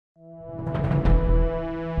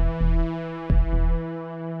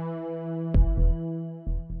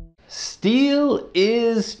Steel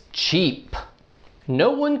is cheap.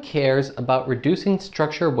 No one cares about reducing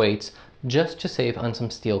structure weights just to save on some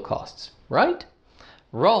steel costs, right?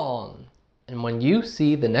 Wrong. And when you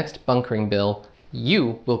see the next bunkering bill,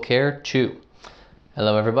 you will care too.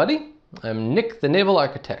 Hello everybody, I'm Nick the Naval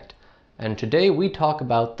Architect, and today we talk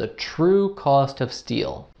about the true cost of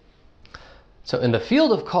steel. So in the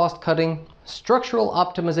field of cost cutting, structural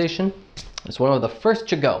optimization is one of the first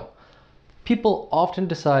to go. People often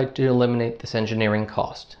decide to eliminate this engineering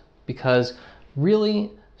cost because really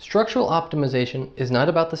structural optimization is not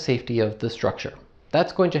about the safety of the structure.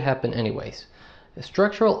 That's going to happen anyways.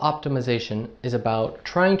 Structural optimization is about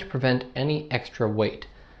trying to prevent any extra weight.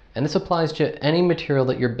 And this applies to any material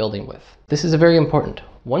that you're building with. This is very important.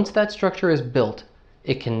 Once that structure is built,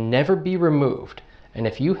 it can never be removed. And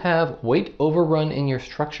if you have weight overrun in your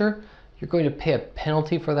structure, you're going to pay a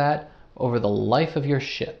penalty for that over the life of your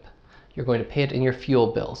ship. You're going to pay it in your fuel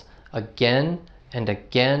bills again and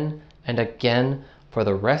again and again for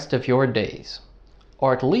the rest of your days,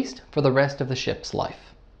 or at least for the rest of the ship's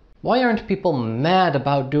life. Why aren't people mad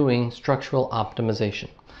about doing structural optimization?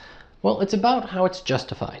 Well, it's about how it's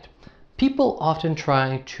justified. People often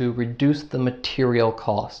try to reduce the material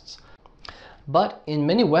costs, but in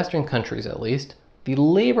many Western countries at least, the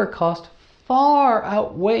labor cost far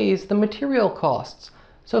outweighs the material costs.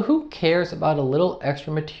 So who cares about a little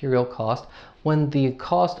extra material cost when the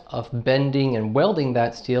cost of bending and welding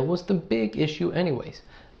that steel was the big issue anyways?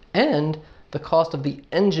 And the cost of the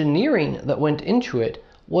engineering that went into it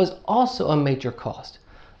was also a major cost.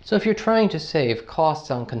 So if you're trying to save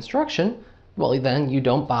costs on construction, well then you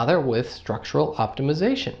don't bother with structural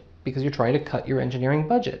optimization because you're trying to cut your engineering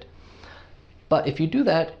budget. But if you do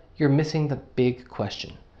that, you're missing the big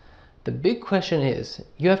question. The big question is,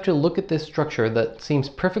 you have to look at this structure that seems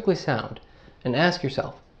perfectly sound and ask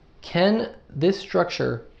yourself, can this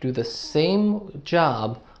structure do the same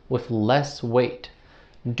job with less weight?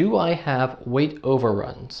 Do I have weight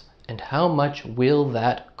overruns? And how much will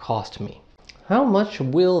that cost me? How much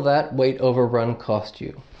will that weight overrun cost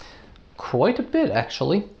you? Quite a bit,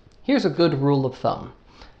 actually. Here's a good rule of thumb.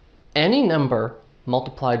 Any number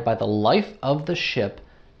multiplied by the life of the ship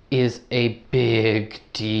is a big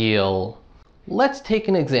deal. Let's take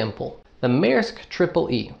an example. The Maersk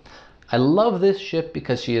Triple E. I love this ship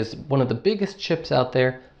because she is one of the biggest ships out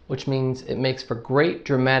there, which means it makes for great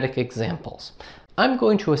dramatic examples. I'm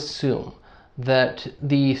going to assume that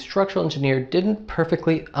the structural engineer didn't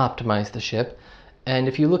perfectly optimize the ship, and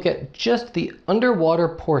if you look at just the underwater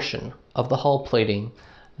portion of the hull plating,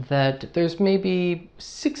 that there's maybe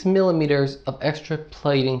 6 millimeters of extra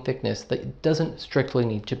plating thickness that doesn't strictly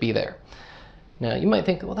need to be there. Now you might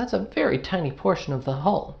think, well, that's a very tiny portion of the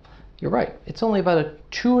hull. You're right, it's only about a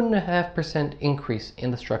 2.5% increase in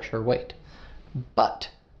the structure weight. But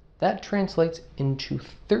that translates into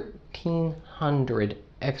 1,300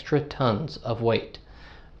 extra tons of weight.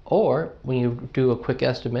 Or when you do a quick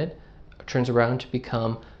estimate, it turns around to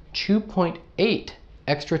become 2.8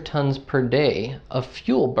 extra tons per day of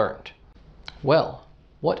fuel burnt. Well,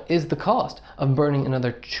 what is the cost of burning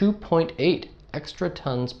another 2.8 extra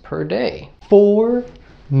tons per day? $4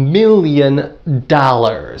 million.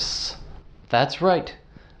 That's right.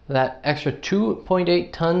 That extra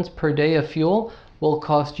 2.8 tons per day of fuel will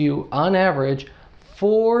cost you, on average,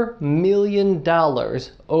 $4 million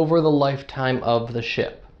over the lifetime of the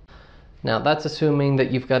ship. Now, that's assuming that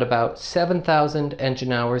you've got about 7,000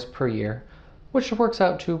 engine hours per year, which works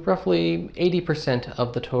out to roughly 80%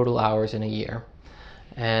 of the total hours in a year.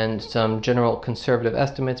 And some general conservative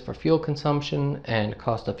estimates for fuel consumption and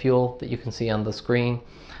cost of fuel that you can see on the screen.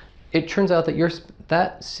 It turns out that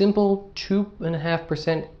that simple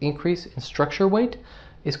 2.5% increase in structure weight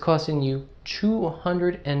is costing you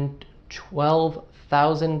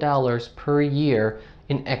 $212,000 per year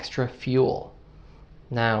in extra fuel.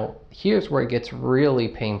 Now, here's where it gets really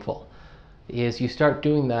painful. Is you start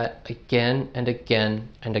doing that again and again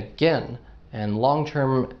and again, and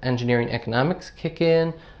long-term engineering economics kick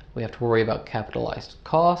in. We have to worry about capitalized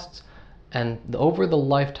costs, and over the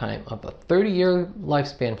lifetime of a 30-year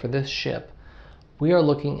lifespan for this ship, we are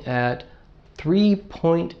looking at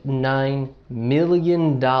 $3.9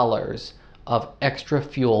 million of extra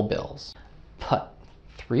fuel bills. But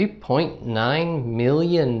 $3.9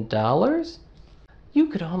 million? You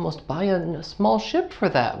could almost buy a small ship for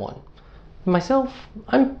that one. Myself,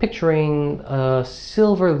 I'm picturing a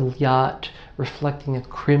silver yacht reflecting a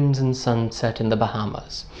crimson sunset in the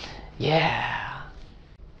Bahamas. Yeah.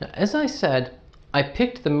 Now, as I said, I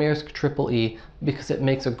picked the Maersk Triple E because it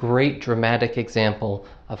makes a great dramatic example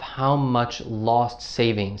of how much lost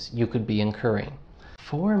savings you could be incurring.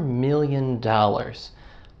 $4 million.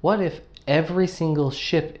 What if every single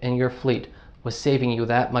ship in your fleet was saving you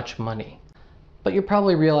that much money? But you're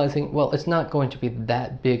probably realizing, well, it's not going to be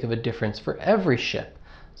that big of a difference for every ship.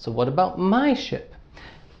 So what about my ship?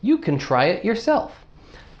 You can try it yourself.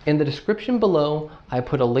 In the description below, I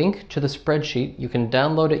put a link to the spreadsheet. You can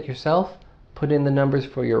download it yourself, put in the numbers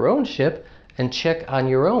for your own ship, and check on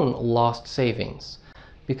your own lost savings.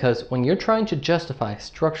 Because when you're trying to justify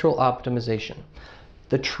structural optimization,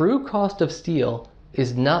 the true cost of steel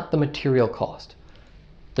is not the material cost.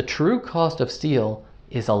 The true cost of steel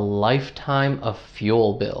is a lifetime of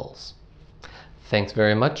fuel bills. Thanks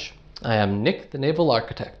very much. I am Nick, the Naval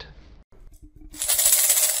Architect.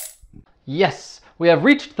 Yes, we have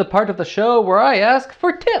reached the part of the show where I ask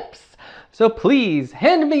for tips. So please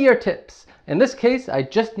hand me your tips. In this case, I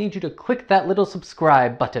just need you to click that little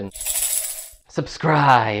subscribe button.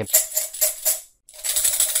 Subscribe.